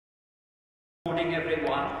Good morning,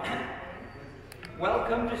 everyone.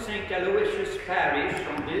 Welcome to St. Aloysius Parish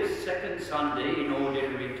on this second Sunday in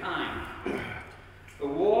Ordinary Time. A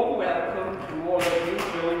warm welcome to all of you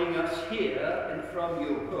joining us here and from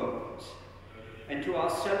your homes, and to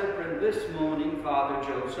our celebrant this morning, Father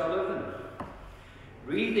Joe Sullivan.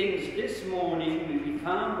 Readings this morning will be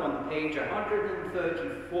found on page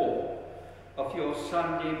 134 of your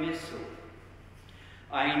Sunday Missal.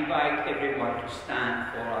 I invite everyone to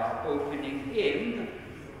stand for our opening hymn,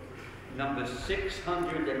 number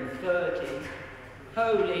 630,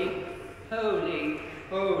 Holy, Holy,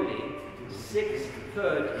 Holy,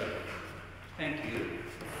 630. Thank you.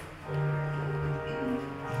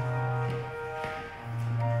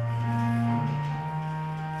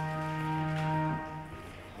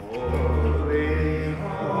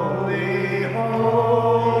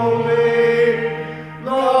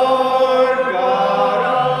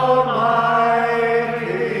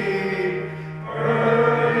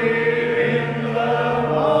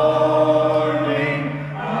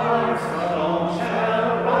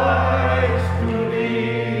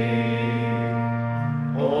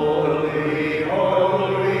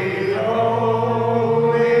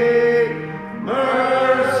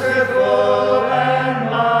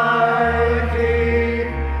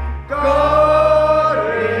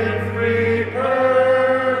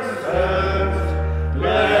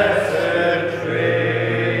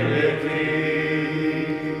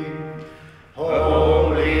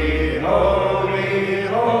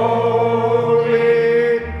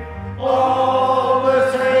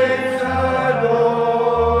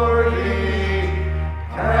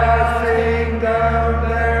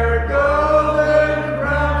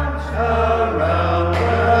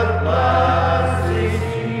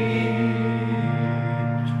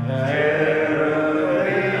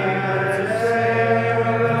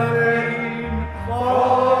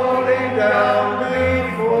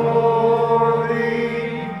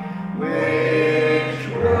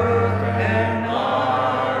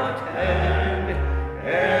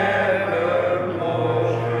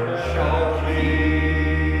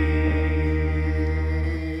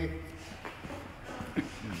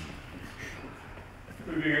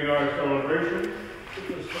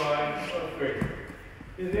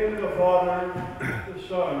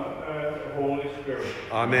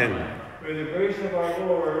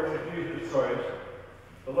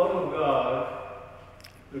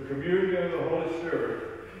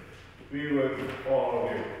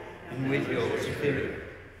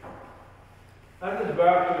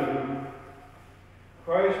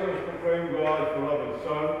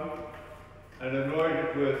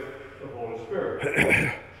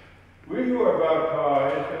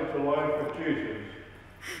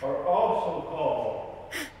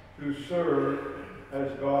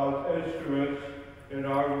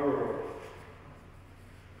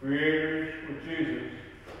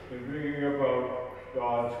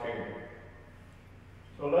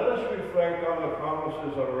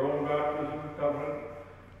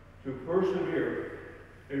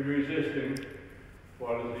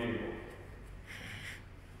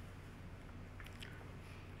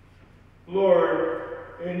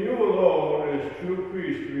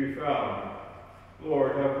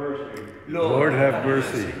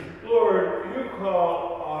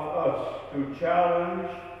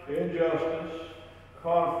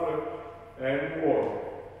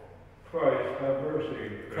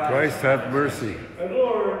 Christ have mercy. And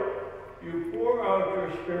Lord, you pour out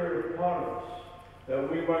your Spirit upon us,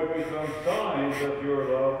 that we might become signs of your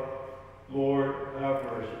love. Lord, have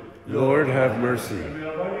mercy. Lord, have mercy. And may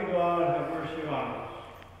Almighty God have mercy on us,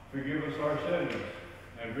 forgive us our sins,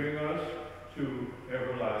 and bring us to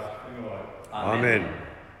everlasting life. Amen.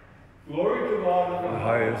 Glory to God in the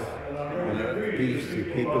highest, and on earth peace to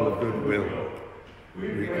people of good will.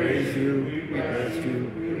 We praise you, we bless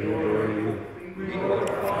you, we adore you. We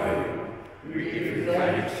glorify you. We give you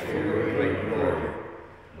thanks for your great glory.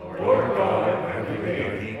 Lord God, heavenly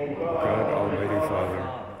being, O God, Almighty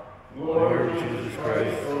Father, Lord Jesus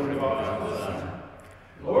Christ, Lord God the Son,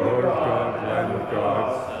 Lord God, Lamb of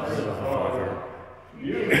God, Son of the Father,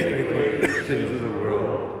 you take away the sins of the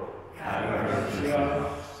world, have mercy on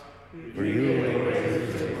us. For you, Lord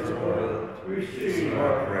Jesus of the world, receive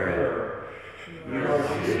our prayer. We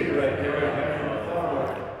are seated at your heavenly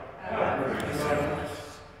Father. Have mercy on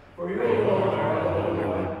us. For you alone are the Holy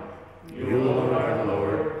One. You alone are the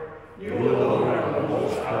Lord. You alone are the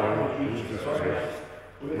Most High, Jesus Christ,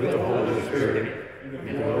 with the Holy Spirit, in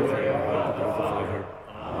the glory of God the Father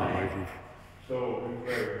Almighty. So we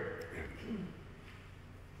pray.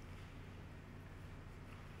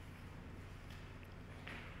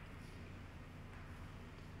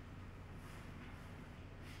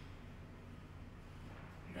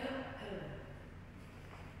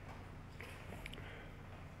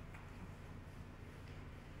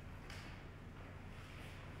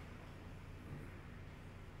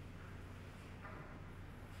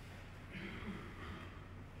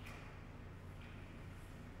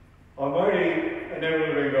 Almighty and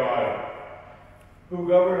ever-living God, who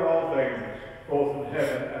govern all things, both in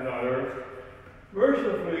heaven and on earth,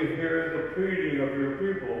 mercifully hear the pleading of your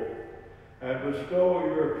people and bestow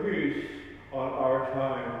your peace on our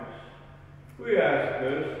times. We ask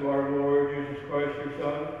this through our Lord Jesus Christ, your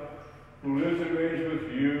Son, who lives and reigns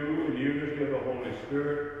with you in unity of the Holy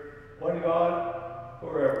Spirit, one God,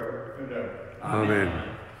 forever and ever. Amen.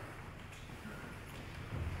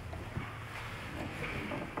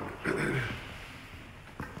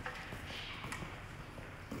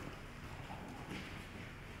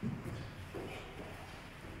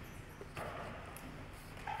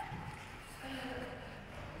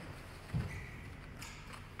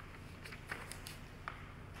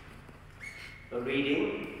 A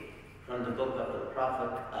reading from the book of the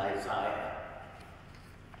prophet Isaiah.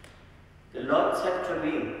 The Lord said to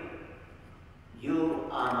me, "You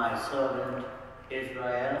are my servant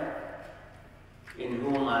Israel, in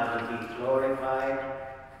whom I will be glorified."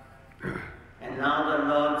 And now the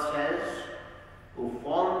Lord says, who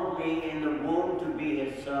formed me in the womb to be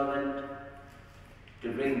his servant,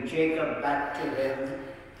 to bring Jacob back to him,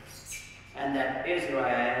 and that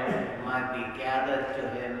Israel might be gathered to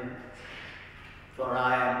him. For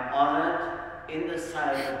I am honored in the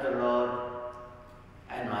sight of the Lord,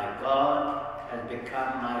 and my God has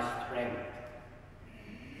become my strength.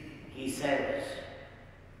 He says,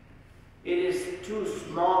 "It is too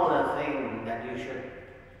small a thing that you should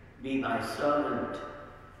be my servant,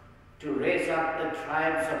 to raise up the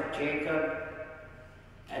tribes of Jacob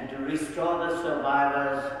and to restore the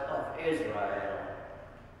survivors of Israel.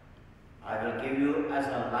 I will give you as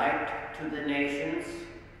a light to the nations,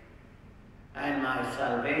 and my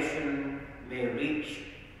salvation may reach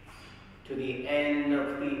to the end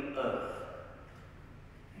of the earth."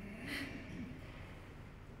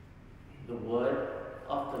 The word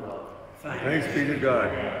of the Lord. Thanks be to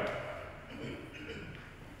God.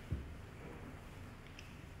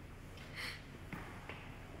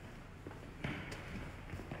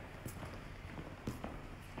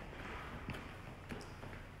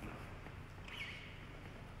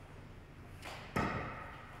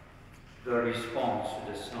 The response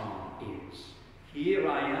to the psalm is, "Here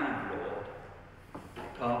I am, Lord, I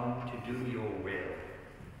come to do your will."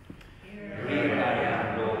 Here I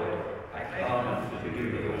am, Lord, I come to do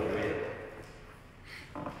your will.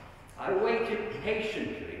 I waited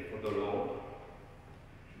patiently for the Lord.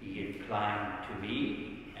 He inclined to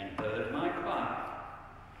me and heard my cry.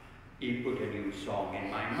 He put a new song in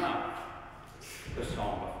my mouth, the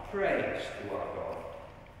song of praise to our God.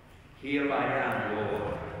 Here I am,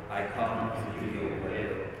 Lord, I come to do your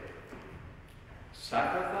will.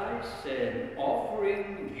 Sacrifice and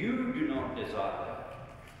offering you do not desire,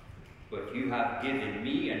 but you have given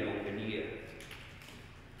me an open ear.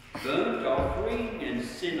 Burnt offering and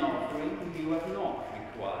sin offering you have not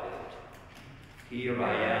required. Here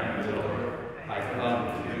I am, Lord, I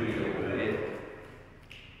come to do your will.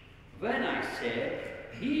 Then I said,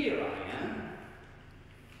 "Here I am."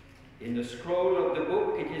 In the scroll of the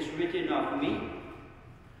book it is written of me,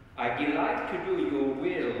 "I delight to do your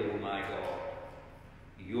will, my God.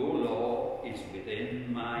 Your law is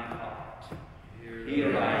within my heart."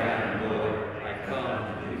 Here I am, Lord, I come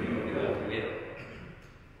to do your will.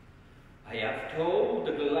 I have told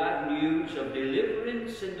the glad news of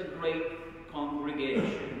deliverance in the great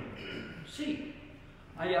congregation. See,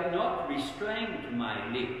 I have not restrained my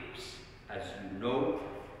lips, as you know,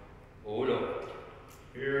 O Lord.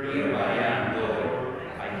 Here I am, Lord,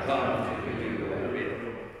 I come to do your will.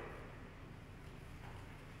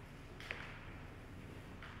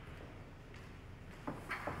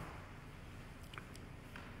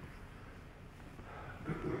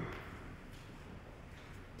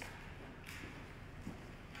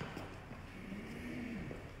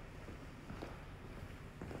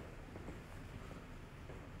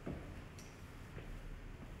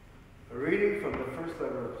 A reading from the first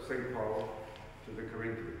letter of St. Paul to the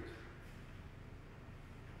Corinthians.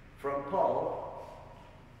 From Paul,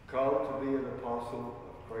 called to be an apostle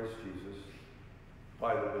of Christ Jesus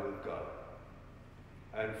by the will of God,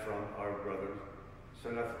 and from our brother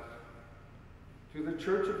Felix, to the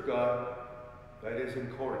church of God that is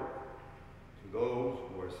in Corinth, to those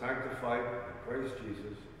who are sanctified in Christ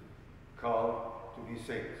Jesus, called to be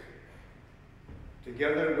saints,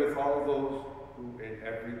 together with all those who in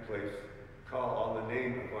every place call on the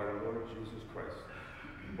name of our Lord Jesus Christ,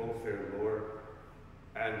 both their Lord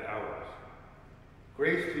and ours.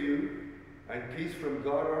 Grace to you and peace from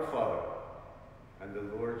God our Father and the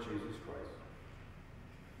Lord Jesus Christ.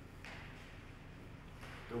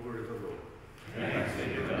 The word of the Lord. Thanks be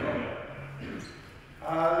to God.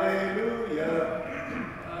 Hallelujah.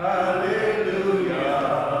 Hallelujah.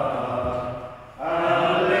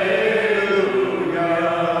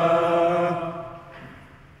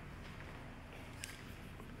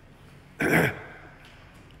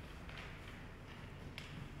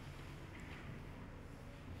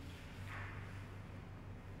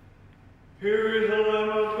 Here is the Lamb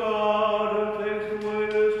of God who takes away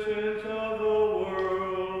the sins of the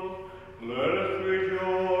world. Let us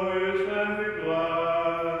rejoice and be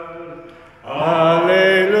glad.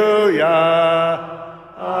 Alleluia,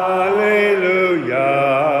 alleluia,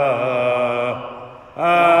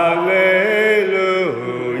 alleluia.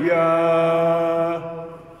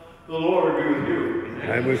 The Lord be with you.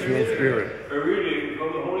 And with your spirit. A reading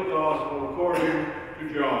from the Holy Gospel according to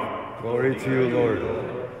John. Glory to you, Lord.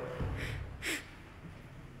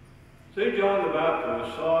 St. John the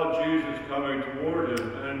Baptist saw Jesus coming toward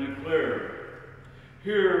him and declared,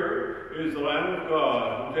 "Here is the Lamb of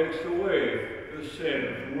God who takes away the sin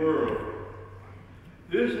of the world.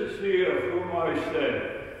 This is he of whom I said,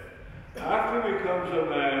 after me comes a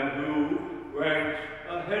man who ranks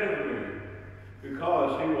ahead of me,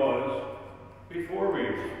 because he was before me.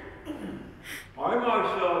 I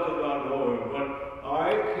myself did not know him, but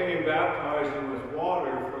I came baptizing with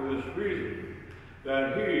water for this reason,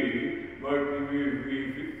 that he might be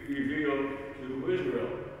revealed to Israel."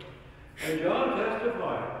 And John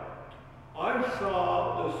testified, "I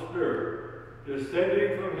saw the Spirit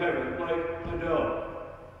descending from heaven like a dove,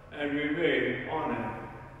 and remained on him.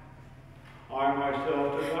 I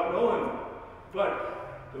myself did not know him, but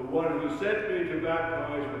the one who sent me to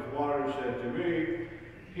baptize with water said to me,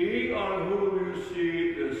 'He on whom you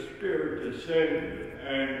see the Spirit descend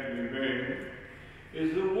and remain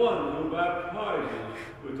is the one who baptizes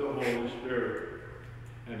with the Holy Spirit.'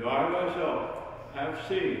 And I myself have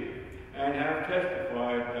seen and have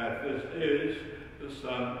testified that this is the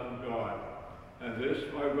Son of God." And this,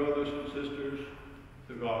 my brothers and sisters,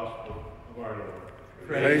 the gospel of our Lord.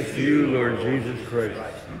 Praise to you, Lord Jesus Christ.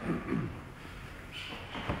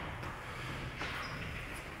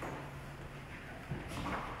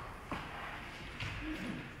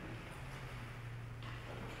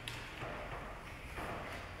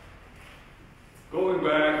 Going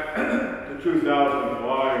back to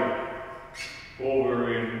 2005,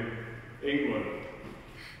 over in England,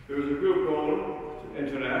 there was a group known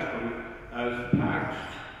internationally as Pax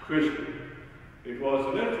Christi. It was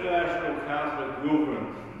an international Catholic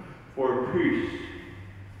movement for peace,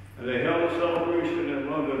 and they held a celebration in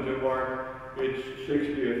London to mark its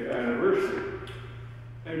 60th anniversary.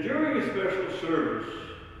 And during a special service,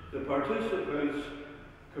 the participants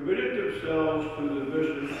committed themselves to the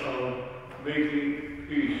mission of making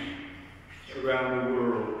peace around the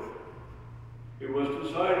world. It was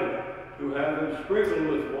decided to have them sprinkled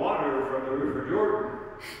with water from the River Jordan,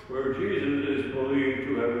 where Jesus is believed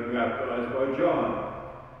to have been baptized by John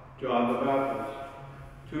the Baptist,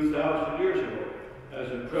 2,000 years ago,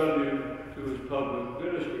 as a prelude to his public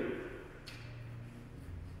ministry.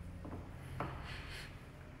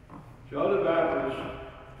 John the Baptist,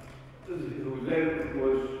 who then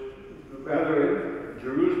was rather in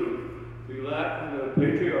Jerusalem, the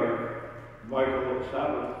patriarch Michael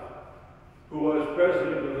Sabbath, who was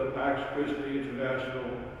president of the Pax Christi International,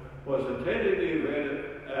 was attending the event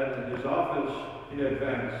and in his office in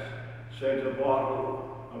advance sent a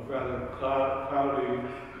bottle of rather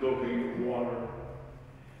cloudy-looking water.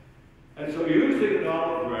 And so using an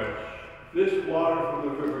olive branch, this water from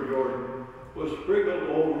the River Jordan was sprinkled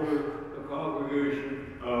over a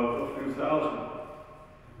congregation of a few thousand.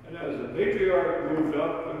 And as the patriarch moved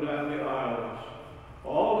up and down the aisles,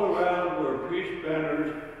 all around were peace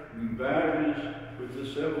banners and badges with the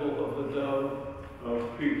symbol of the dove of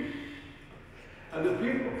peace. And the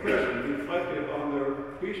people present reflected on their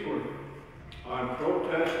peace work, on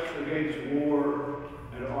protests against war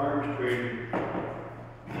and arms trading,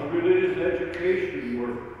 on religious education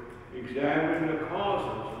work, examining the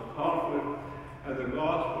causes of conflict and the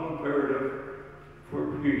gospel imperative for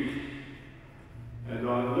peace, and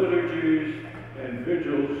on liturgies and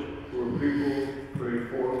vigils where people pray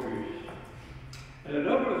for peace. And a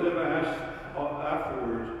number of them asked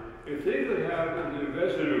afterwards if they could have the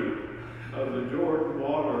residue of the Jordan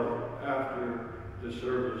water after the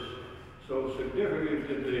service. So significant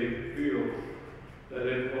did they feel that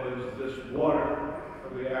it was this water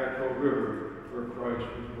of the actual river where Christ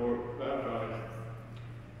was baptized.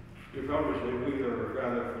 You probably say we are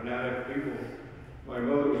rather fanatic people. My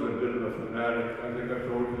mother was a bit of a fanatic. I think I've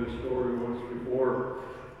told you this story once before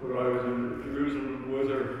when I was in Jerusalem with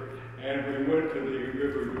her, and we went to the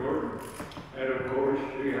River Jordan. And of course,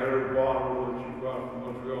 she had her bottle that she brought from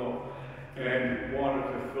Montreal and wanted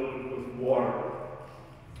to fill it with water.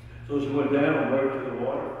 So she went down right to the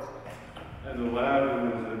water. And the lad who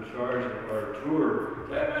was in charge of our tour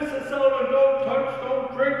said, "Mr. Sullivan, don't touch, don't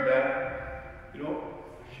drink that." You know,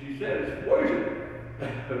 she said it's poison.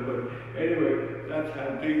 But anyway, that's how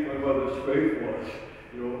deep my mother's faith was,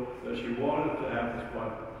 you know, that she wanted to have this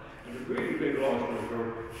one. And the really big loss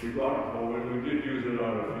was she brought it home, and we did use it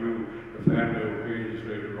on a few family occasions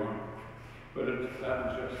later on. But that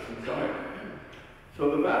was just the time.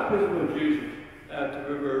 So the baptism of Jesus at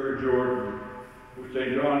the river Jordan, which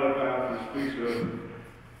St. John the Baptist speaks of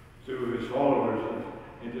to his followers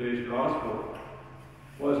in today's gospel,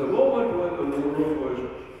 was a moment when the world was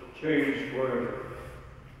changed forever.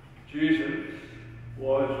 Jesus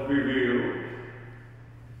was revealed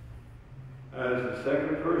as the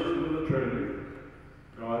second person of the Trinity,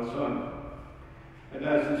 God's Son. And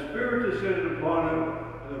as the Spirit descended upon him,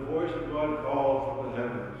 and the voice of God called from the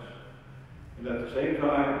heavens. And at the same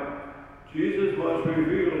time, Jesus was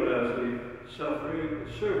revealed as the suffering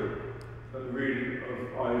servant from the reading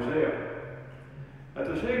of Isaiah. At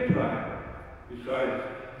the same time, besides,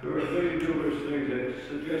 there were many numerous things that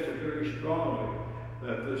suggested very strongly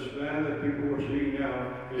that this man that people were seeing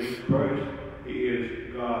now is Christ. He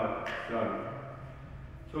is God's Son.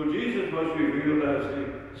 So Jesus was revealed as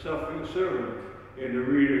the suffering servant in the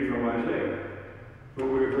reading from Isaiah, who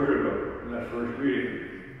we heard about in that first reading.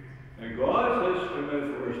 And God's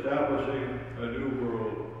instrument for establishing a new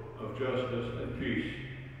world of justice and peace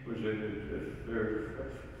was in a very,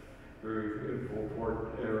 very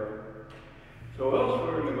important era. So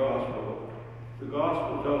elsewhere in the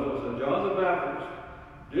Gospel tells us that John the Baptist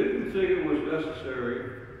didn't think it was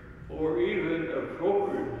necessary or even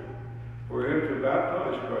appropriate for him to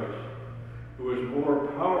baptize Christ, who was more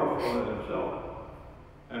powerful than himself.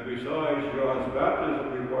 And besides, John's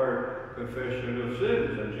baptism required confession of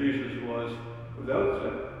sins, and Jesus was without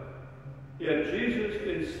sin. Yet Jesus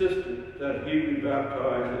insisted that he be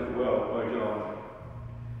baptized as well by John.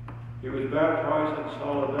 He was baptized in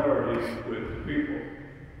solidarity with the people,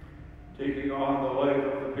 taking on the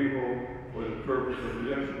life of the people for the purpose of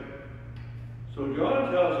redemption. So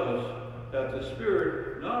John tells us that the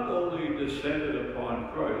Spirit not only descended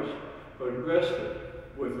upon Christ, but rested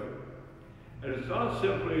with him. And it's not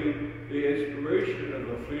simply the inspiration of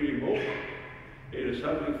a fleeting moment. It is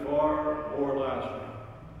something far more lasting.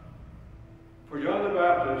 For John the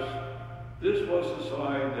Baptist, this was the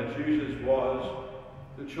sign that Jesus was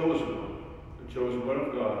the chosen one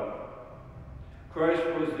of God. Christ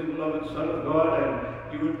was the beloved Son of God,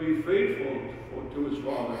 and he would be faithful to his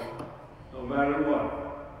Father, no matter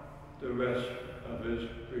what, the rest of his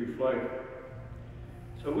brief life.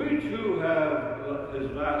 So we too have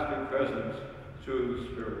his lasting presence through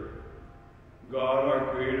the Spirit. God,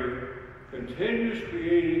 our Creator, continues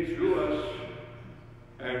creating through us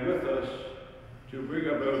and with us to bring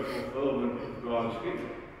about fulfillment of God's kingdom.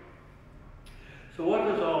 So what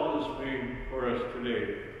does all this mean for us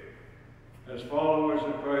today? As followers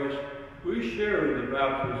of Christ, we share in the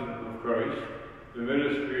baptism of Christ, the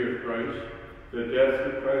ministry of Christ, the death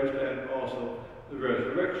of Christ, and also the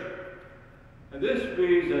resurrection. And this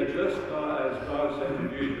means that just as God said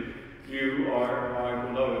to Jesus, "You are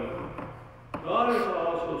my beloved," God is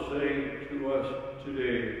also saying to us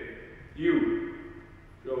today, you,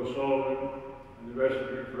 Joe Sullivan, and the rest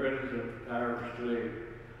of your friends of the parish today,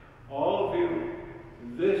 all of you,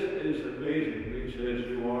 this is amazing. He says,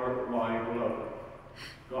 "You are my beloved."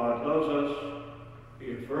 God loves us,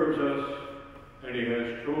 he affirms us, and he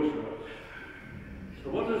has chosen us. So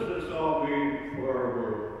what does this all mean for our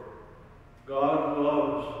world? God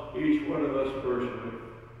loves each one of us personally,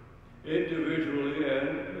 individually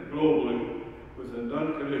and globally, with an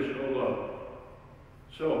unconditional love.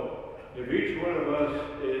 So, if each one of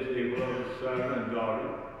us is a beloved son and daughter,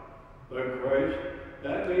 like Christ,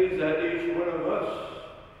 that means that each one of us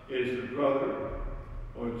is the brother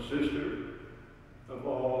or the sister of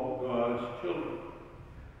all God's children,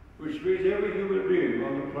 which means every human being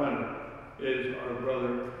on the planet is our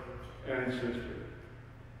brother and sister.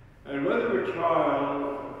 And whether a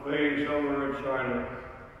child playing somewhere in China,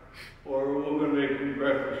 or a woman making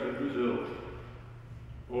breakfast in Brazil,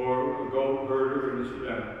 or a goat herder in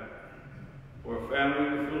Sudan, or a family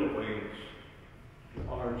in the Philippines,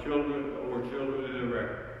 our children or children in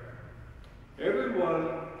Iraq,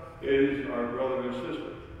 everyone is our brother and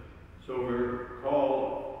sister. So we're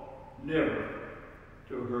called never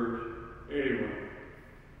to hurt anyone.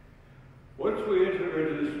 Once we enter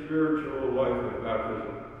into the spiritual life of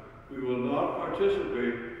baptism, we will not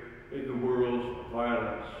participate in the world's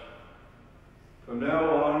violence. From now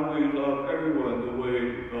on, we love everyone the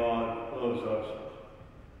way God loves us.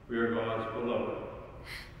 We are God's beloved.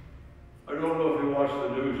 I don't know if you watched the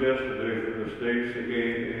news yesterday from the States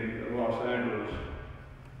again in Los Angeles.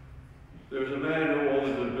 There's a man who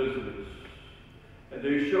owns a business, and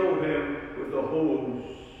they show him with a hose,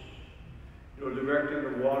 directing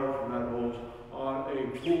the water from that hose on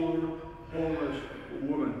a poor, homeless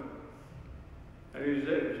woman. And he's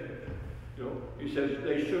he says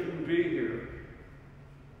they shouldn't be here.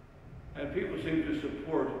 And people seem to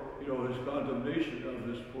support, his condemnation of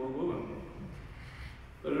this poor woman.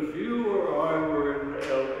 But if you or I were in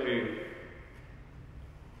L.A.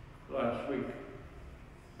 last week,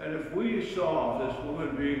 and if we saw this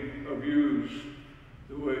woman being abused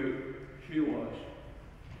the way she was,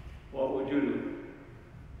 what would you do?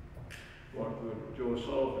 What would Joe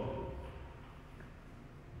Sullivan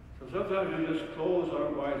do? So sometimes we just close our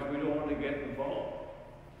minds. We don't want to get involved.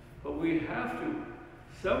 But we have to.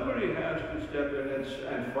 Somebody has to step in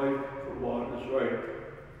and fight for what is right.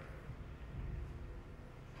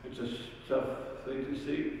 It's a tough thing to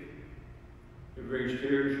see. It brings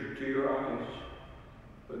tears to your eyes.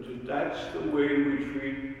 But that's the way we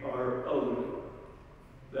treat our elderly.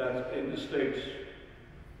 That's in the States.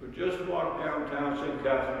 But just walk downtown St.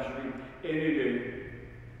 Catherine Street any day,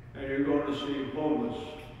 and you're going to see homeless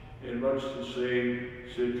in much the same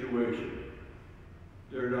situation.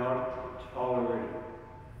 They're not tolerated.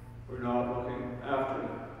 We're not looking after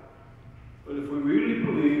them. But if we really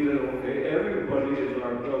believe that, okay, everybody is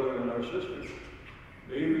our brother and our sister,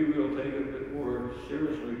 maybe we'll take it a bit more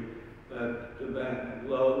seriously that demand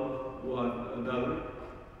love one another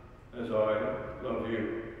as I love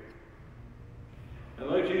you. And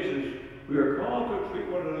like Jesus, we are called to treat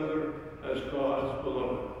one another as God's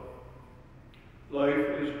beloved.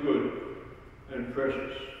 Life is good and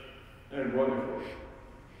precious and wonderful.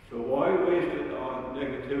 So why waste it on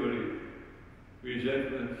negativity,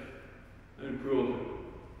 resentment, and cruelty?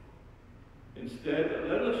 Instead,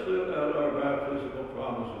 let us live out our baptismal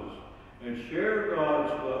promises and share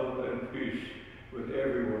God's love and peace with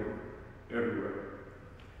everyone, everywhere.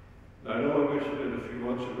 Now, I know I mentioned it a few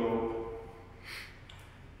months ago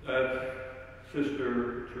that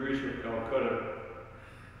Sister Teresa of Calcutta,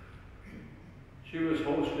 she was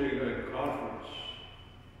hosting a conference,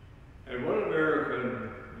 and one American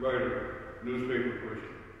writer, newspaper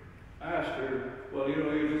person, asked her, well, you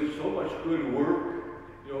do so much good work,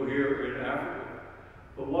 here in Africa,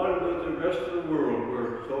 but what about the rest of the world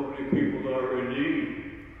where so many people are in need?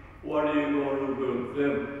 What are you going to do with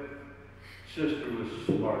them? Sister was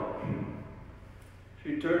smart.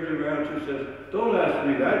 She turns around and says, don't ask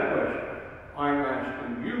me that question. I'm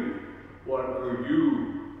asking you, what are you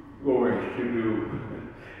going to do?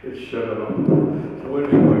 It's shut up. So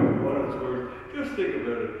anyway, what it's worth, just think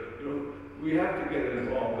about it. We have to get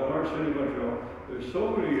involved. In our city of Montreal, there's so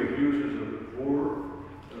many abuses of the poor,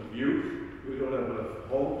 of youth. We don't have enough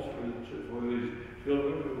homes for these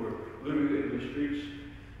children who are living in the streets,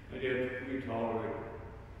 and yet we tolerate it.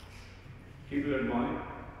 Keep it in mind.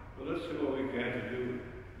 But let's do what we can to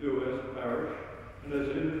do as a parish and as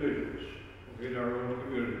individuals, in our own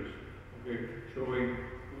communities, showing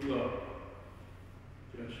love.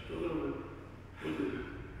 Just a little bit.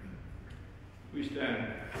 We stand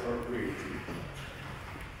for our creed.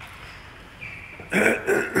 I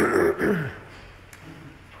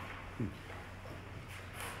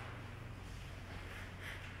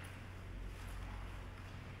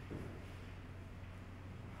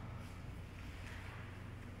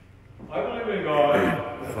believe in God,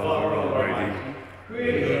 the Father Almighty,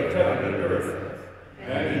 creator of heaven and earth,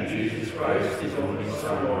 and in Jesus Christ, his only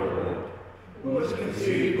Son, our Lord, who was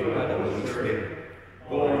conceived by the Holy Spirit,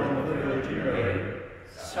 born of the Virgin Mary,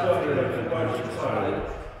 suffered under Pontius Pilate,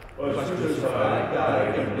 was crucified,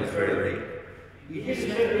 died, and was buried. He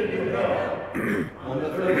descended into hell. On the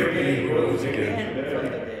third day he rose again from the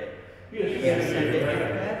dead. He ascended into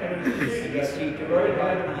heaven and is seated at the right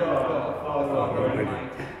hand of God, Father Almighty.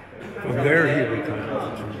 From there he will come to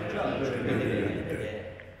judge the living and the dead.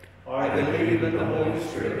 I believe in the Holy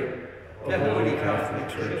Spirit, the Holy Catholic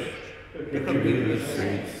Church, the communion of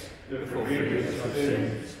saints, the forgiveness of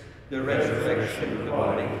sins, the resurrection of the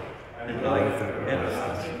body, and life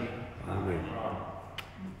everlasting. Amen.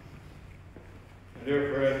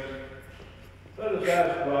 Dear friends, let us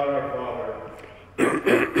ask God our Father to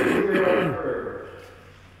hear our prayers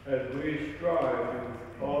as we strive to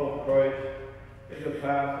follow Christ in the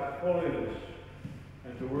path of holiness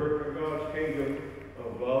and to work for God's kingdom of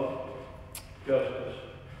love, justice,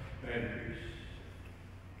 and peace.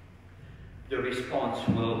 The response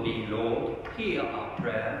will be, Lord, hear our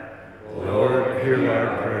prayer. Lord, hear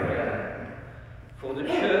our prayer. For the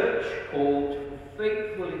Church called to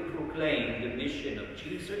faithfully proclaim the mission of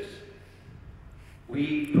Jesus,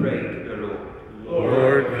 we pray to the Lord.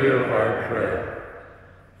 Lord, hear our prayer.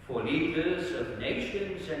 For leaders of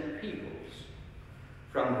nations and peoples,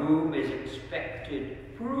 from whom is expected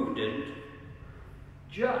prudent,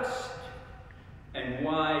 just, and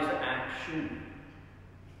wise action,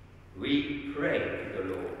 we pray to the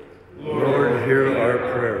Lord. Lord, hear our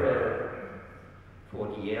prayer. For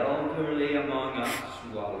the elderly among us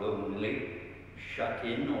who are lonely, shut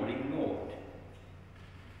in or ignored,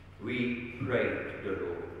 we pray to the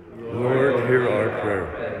Lord. Lord, hear our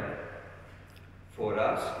prayer. For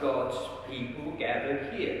us, God's people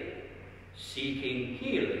gathered here, seeking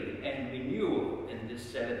healing and renewal in this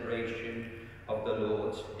celebration of the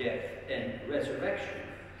Lord's death and resurrection,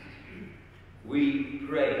 we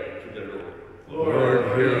pray to the Lord.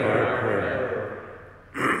 Lord, hear our prayer.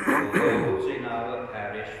 For those in our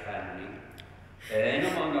parish family and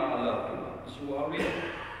among our loved ones who are ill,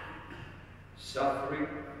 suffering,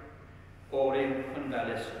 or in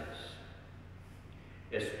convalescence,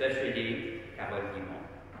 especially Carole Dimon,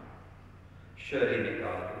 Shirley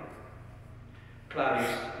McArdle,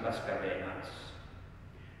 Clarice Mascarenas,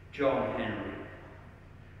 John Henry,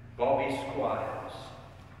 Bobby Squires,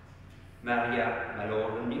 Maria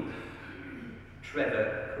Maloney,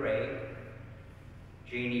 Trevor Craig,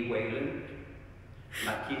 Jeannie Wayland,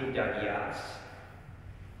 Mathilda Diaz,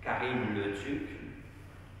 Karine Leduc,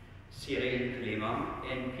 Cyril Clément,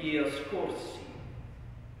 and Pierre Scorsi.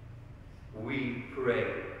 We pray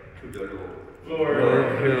to the Lord.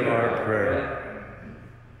 Lord, hear our prayer.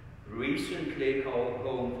 Recently called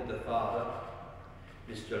home to the Father,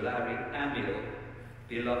 Mr. Larry Hamill,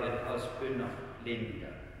 beloved husband of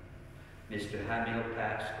Linda. Mr. Hamill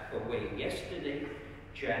passed away yesterday,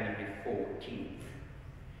 January 14th.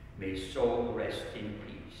 May soul rest in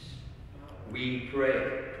peace. We pray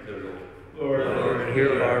to the Lord. Lord,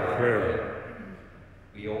 hear our prayer.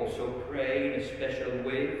 We also pray in a special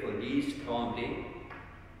way for Lise, Tremblay,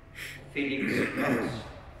 Felix,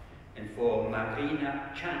 and for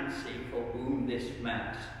Marina, Chancey, for whom this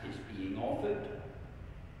Mass is being offered.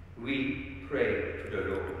 We pray to the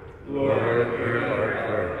Lord. Lord, hear our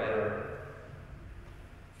prayer.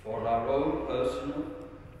 For our own personal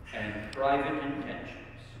and private intentions,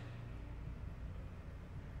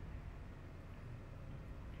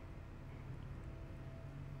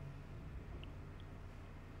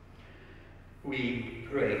 we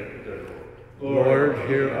pray to the Lord. Lord,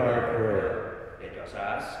 hear our prayer. Let us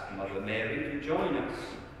ask Mother Mary to join us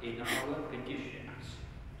in our petitions.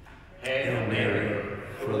 Hail Mary,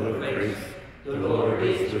 full of grace, the Lord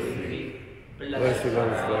is with thee. Blessed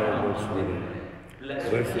art thou amongst women.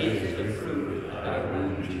 Blessed is the fruit of thy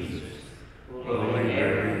womb, Jesus. Holy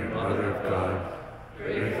Mary, Mother of God,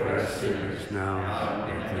 pray for us sinners now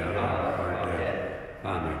and at the hour of our death.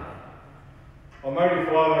 Amen. Almighty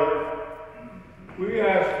Father, we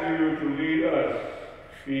ask you to lead us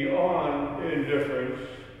beyond indifference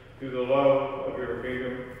to the love of your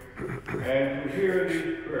kingdom and to hear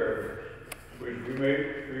these prayers, which we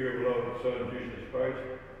make through your beloved Son, Jesus Christ,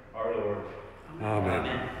 our Lord.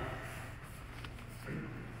 Amen.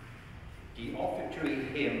 The offertory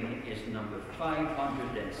hymn is number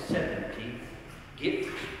 570,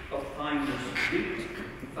 Gift of Kindness, Suite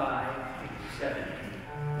 570.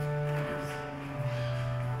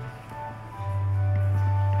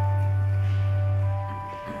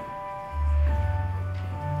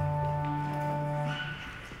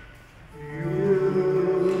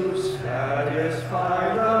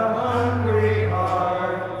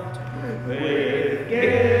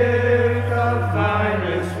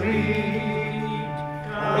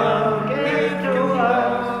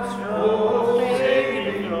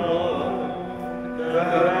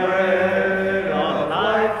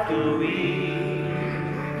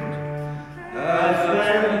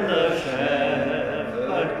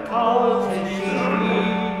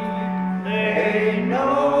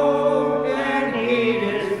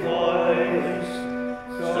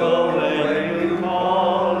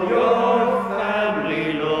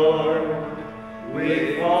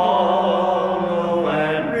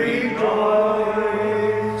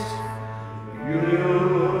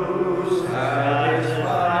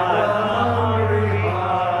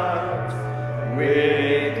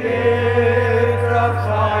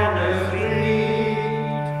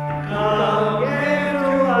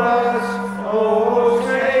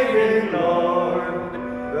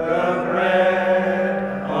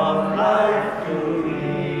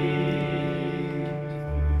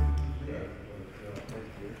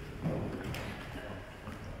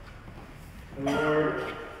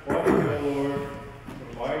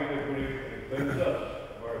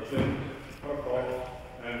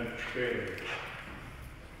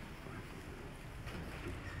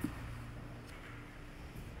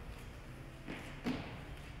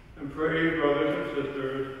 And pray, brothers and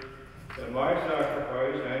sisters, that my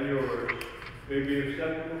sacrifice and yours may be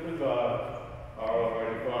acceptable to God, our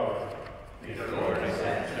Almighty Father. May the Lord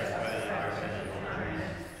accept our sacrifice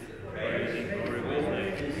to the praise and glory of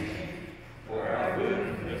his name, for our good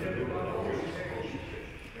and the good of all his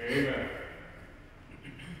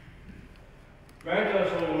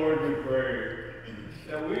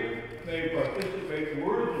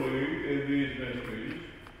in these mysteries,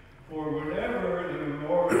 for whenever the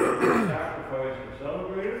memorial of the sacrifice is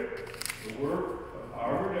celebrated, the work of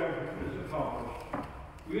our redemption is accomplished.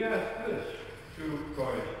 We ask this through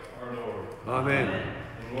Christ our Lord. Amen.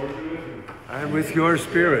 The Lord be with you. And with your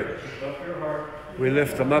spirit, Lift up your heart. we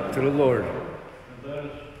lift them up to the Lord.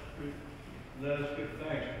 And let us give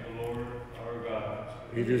thanks to the Lord our God.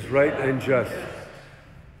 It is right and just.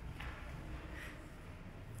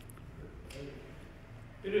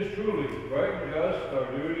 It is truly right and just, our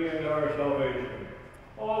duty and our salvation,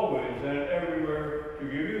 always and everywhere to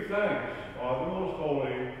give you thanks, Father most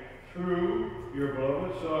holy, through your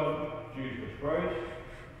beloved Son, Jesus Christ,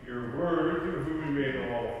 your Word, through whom you made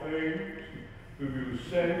all things, whom you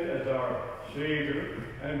sent as our Savior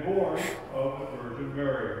and born of the Virgin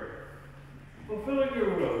Mary. Fulfilling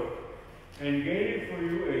your will and gaining for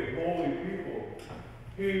you a holy people,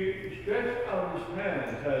 he stretched out his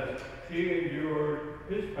hands as he endured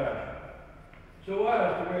his passion, so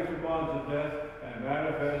as to break the bonds of death and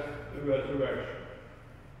manifest the resurrection.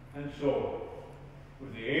 And so,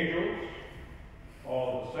 with the angels,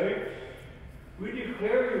 all the saints, we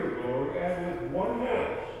declare your glory, and with one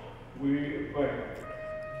voice we acclaim.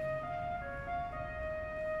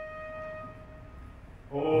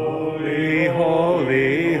 Holy,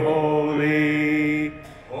 holy, holy,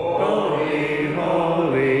 holy,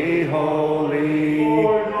 holy, holy,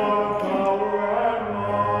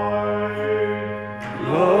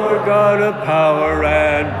 Lord God of power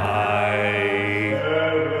and might,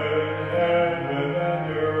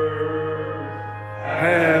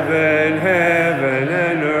 heaven, heaven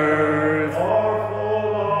and earth,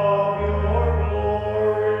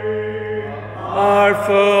 are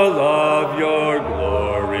full of your glory.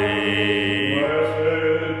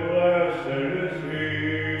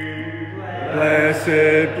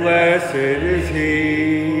 Blessed, blessed is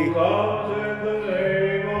he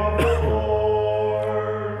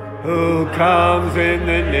who comes in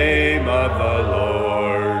the name of the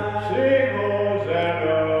Lord.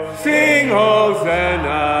 Sing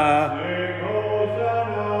Hosanna,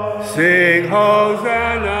 sing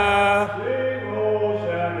Hosanna,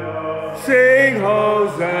 sing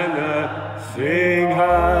Hosanna, sing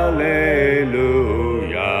Hallelujah,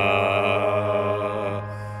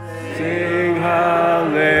 sing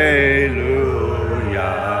Hallelujah.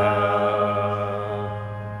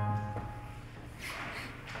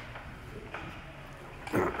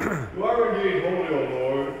 You are indeed holy, O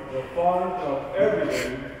Lord, the font of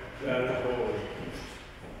everything that is holy.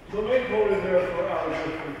 So make holy, therefore, our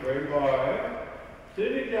gifts, we pray, by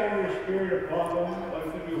sending down your Spirit upon them like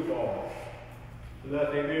the dewfall, so that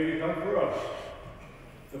they may become for us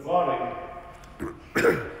the body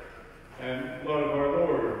and blood of our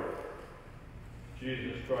Lord,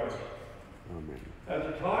 Jesus Christ. Amen. At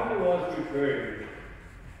the time he was betrayed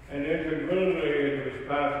and entered willingly into his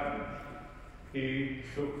passion, he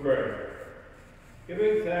took bread.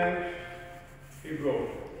 Giving thanks, he broke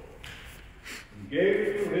it and gave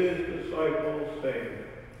it to his disciples, saying,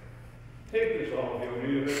 "Take this, all of you, and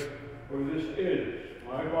eat of it, for this is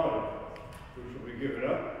my body, which will be given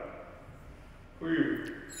up for you."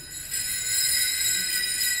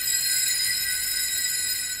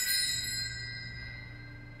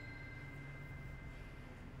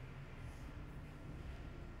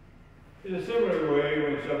 In a similar way,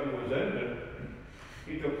 when supper was ended,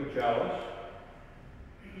 he took the chalice,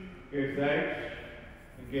 gave thanks,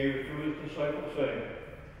 and gave it to his disciples, saying,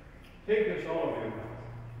 "Take this, all of you,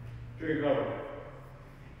 drink of it,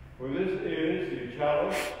 for this is the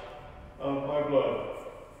chalice of my blood,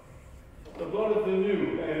 the blood of the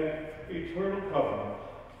new and eternal covenant,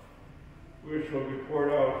 which will be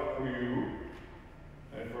poured out for you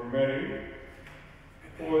and for many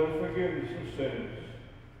for the forgiveness of sins.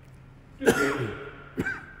 Do this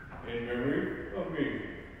in memory of me."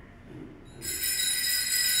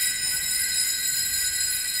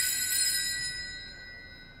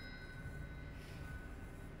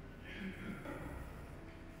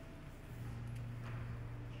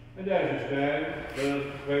 And as you stand, let us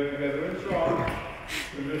pray together in song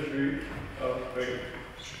the mystery of faith.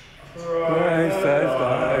 Christ has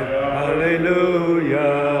died, hallelujah.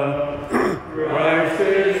 Christ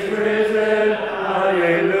is risen,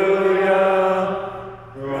 hallelujah.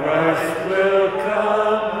 Christ will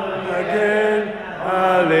come again,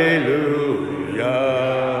 hallelujah.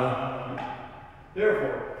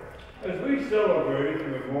 Therefore, as we celebrate the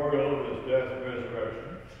memorial of his death and resurrection,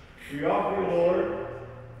 we offer you, Lord,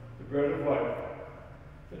 the bread of life,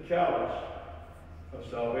 the chalice of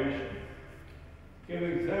salvation,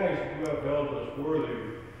 giving thanks that you have held us worthy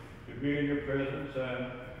to be in your presence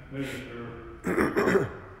and minister.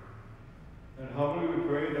 And humbly we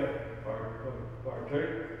pray that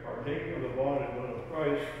partaking of the body and blood of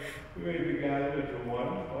Christ, we may be gathered into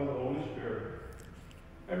one by the Holy Spirit.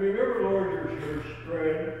 And remember, Lord, your church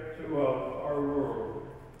spread throughout our world.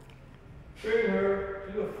 Bring her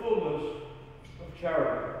to the fullness of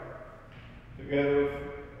charity, together with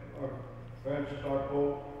our Francis, our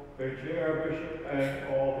Pope, Tremblay, our Bishop, and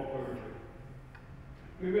all the clergy.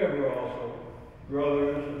 Remember also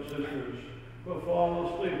brothers and sisters who have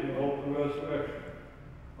fallen asleep in the hope of resurrection,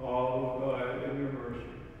 all who died in your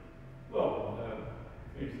mercy. Welcome them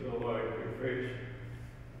into the light of your face.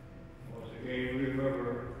 Once again, remember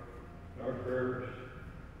our prayers,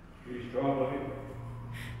 Lise, Tremblay,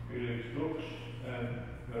 Felix, and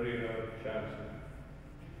Marina, Chancey.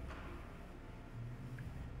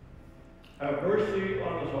 Have mercy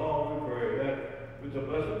on us all, we pray, that with the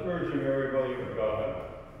Blessed Virgin Mary, Mother of God,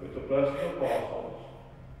 with the blessed apostles,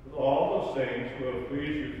 with all the saints who have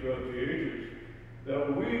pleased you throughout the ages, that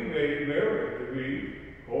we may merit to be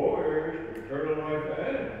co-heirs to eternal life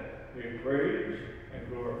and may praise and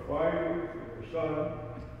glorify you through your Son,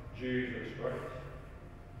 Jesus Christ.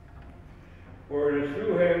 For it is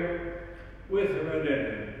through him, with him, and in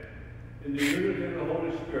him, in the unity of the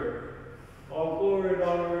Holy Spirit, all glory and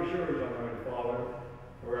honor is yours, Almighty Father,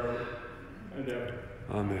 forever and ever.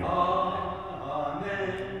 Amen. Amen.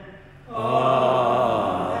 Amen.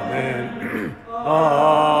 Amen. Amen.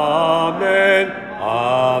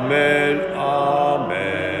 Amen.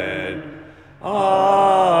 Amen.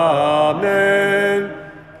 Amen.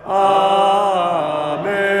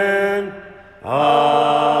 Amen.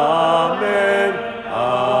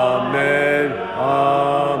 Amen.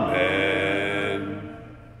 Amen.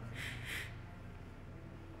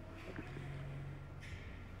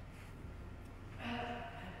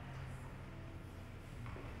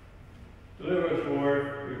 Deliver us, Lord,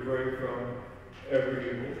 we pray, from every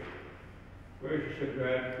evil. Graciously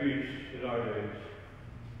grant peace in our days.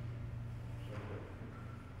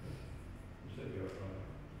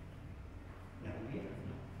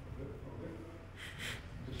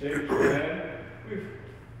 To save man,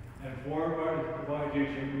 and form our divine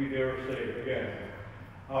teaching, we dare say again.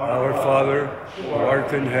 Our Father, who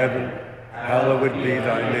art in heaven, hallowed be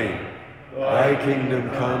thy name. Thy kingdom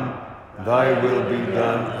come, thy will be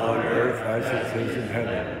done on earth as it is in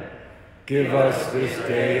heaven. Give us this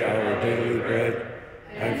day our daily bread,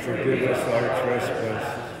 and forgive us our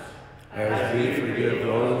trespasses, as we forgive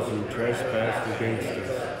those who trespass against us.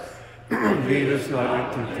 Lead us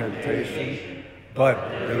not into temptation, but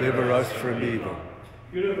deliver us from evil.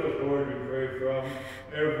 Deliver us, Lord, we pray, from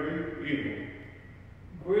every evil.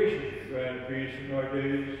 Graciously grant peace in our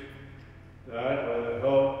days, that by the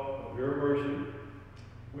help of your mercy,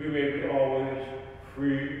 we may be always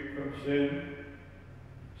free from sin,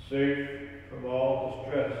 safe from all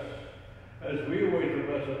distress, as we await the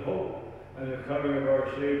blessed hope and the coming of our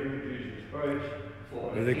Savior Jesus Christ.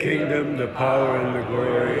 For the kingdom, the power, and the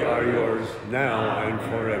glory are yours, now and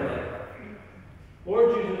forever.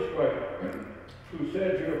 Lord Jesus Christ, who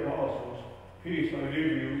said to your apostles, "Peace I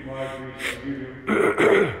give you, my peace I give you,"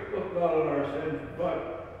 look not on our sins, but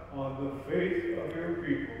on the faith of your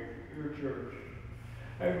people, your church.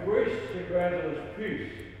 And graciously grant us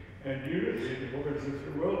peace and unity in accordance with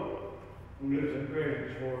your will, who lives and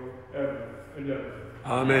reigns forever and ever.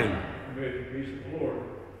 Amen. And may the peace of the Lord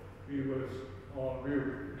be with all of you.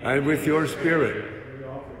 And with your spirit. We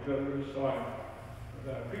offer each other a sign of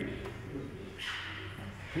that peace.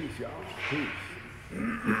 Peace, y'all. Peace.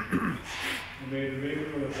 And may the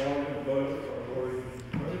meaning of the body and blood of our Lord Jesus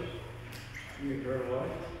Christ be eternal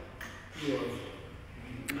life to us.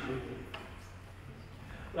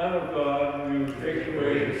 Lamb of God, you take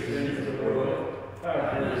away the sins of the world, have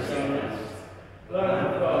mercy on us. Lamb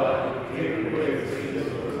of God, you take away the sins of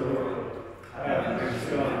the world, have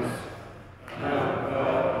mercy on us. Lamb of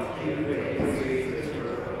God, you take away the sins of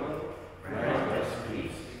the world, grant us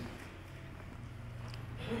peace.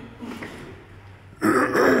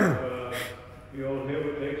 The old hymn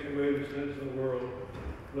that takes away the sins of the world,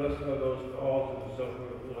 blessed are those called to the supper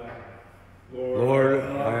of the Lamb. Lord,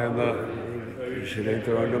 I am not you should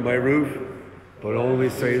enter under my roof, but only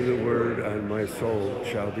say the word, and my soul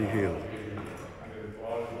shall be healed.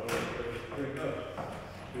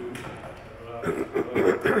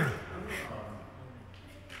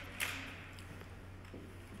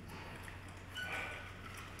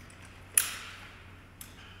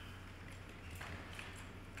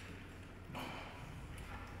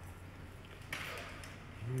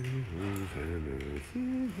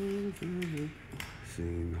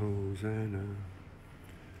 Sing Hosanna,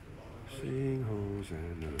 sing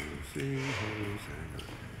Hosanna, sing Hosanna,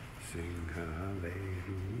 sing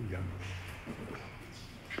Hallelujah.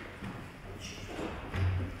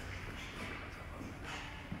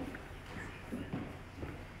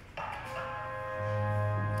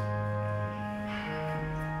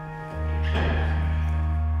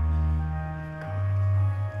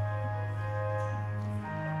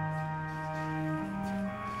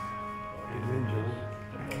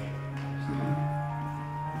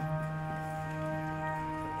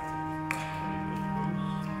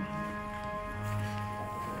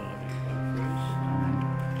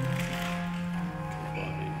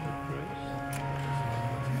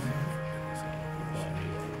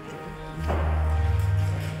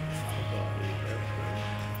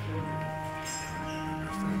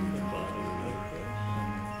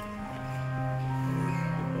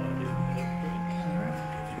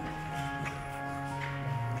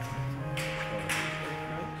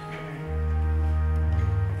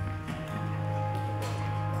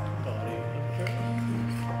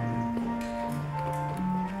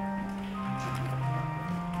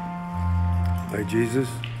 My Jesus,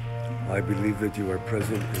 I believe that you are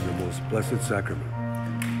present in the most blessed sacrament.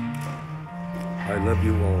 I love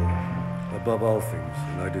you all, above all things,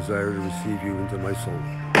 and I desire to receive you into my soul.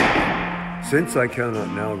 Since I cannot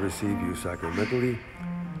now receive you sacramentally,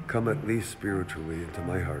 come at least spiritually into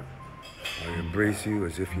my heart. I embrace you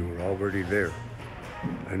as if you were already there,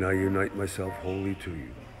 and I unite myself wholly to you.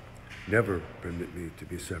 Never permit me to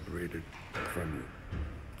be separated from you.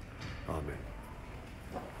 Amen.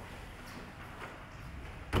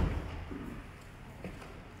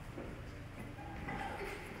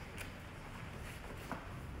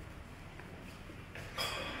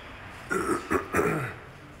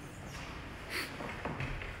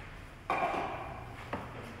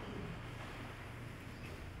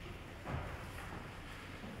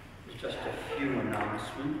 Just a few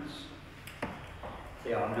announcements.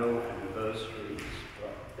 There are no anniversaries,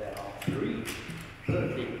 but there are 3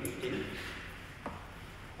 birthday meetings.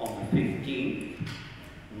 On the 15th,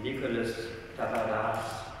 Nicholas Tavares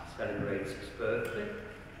celebrates his birthday.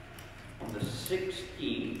 On the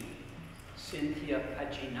 16th, Cynthia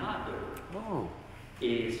Paginado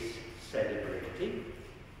is celebrating.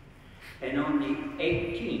 And on the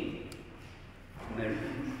 18th,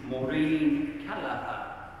 Maureen Callahan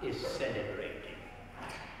is celebrating.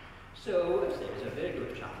 So there's a very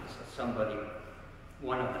good chance that somebody,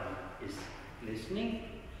 one of them, is listening.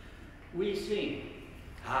 We sing,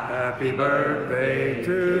 Happy birthday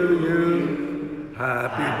to you.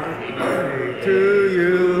 Happy birthday to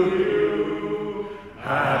you.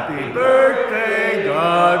 Happy birthday,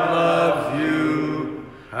 God loves you.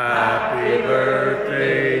 Happy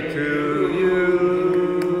birthday to you.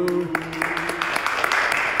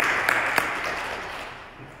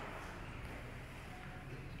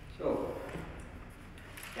 So,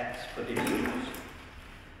 that's for the news.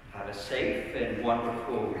 Have a safe and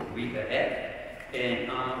wonderful week ahead.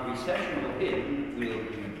 And our recessional hymn will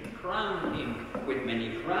be crowning with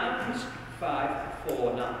many crowns, 5,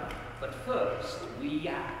 4, 9. But first, we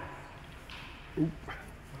are 5,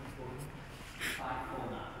 4,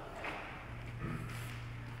 9.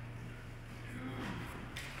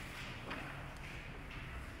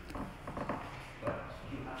 But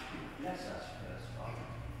you have to bless us first, Father.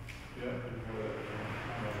 Yeah,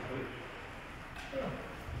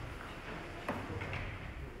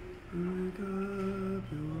 Lift up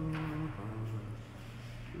your heart.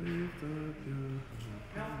 Lift up your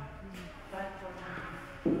heart.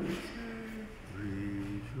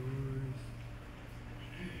 Rejoice.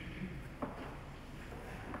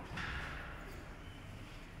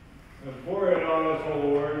 And pour it on us, O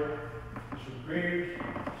Lord, the supreme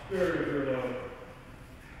spirit of your love,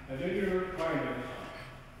 and in your kindness,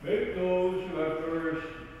 make those who have nourished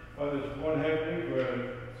by this one heavenly bread,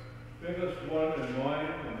 make us one in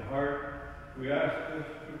mind and heart. We ask this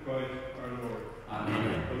through Christ our Lord.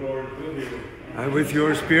 Amen. The Lord is with you. And with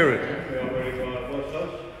your spirit. May Almighty God bless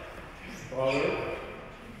us, Father,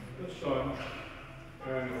 the Son,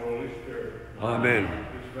 and the Holy Spirit. Amen.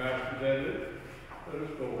 This Mass is ended. Let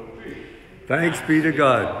us go in peace. Thanks be to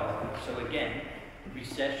God. So again,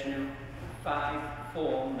 recessional 5,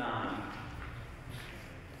 4,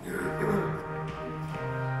 9.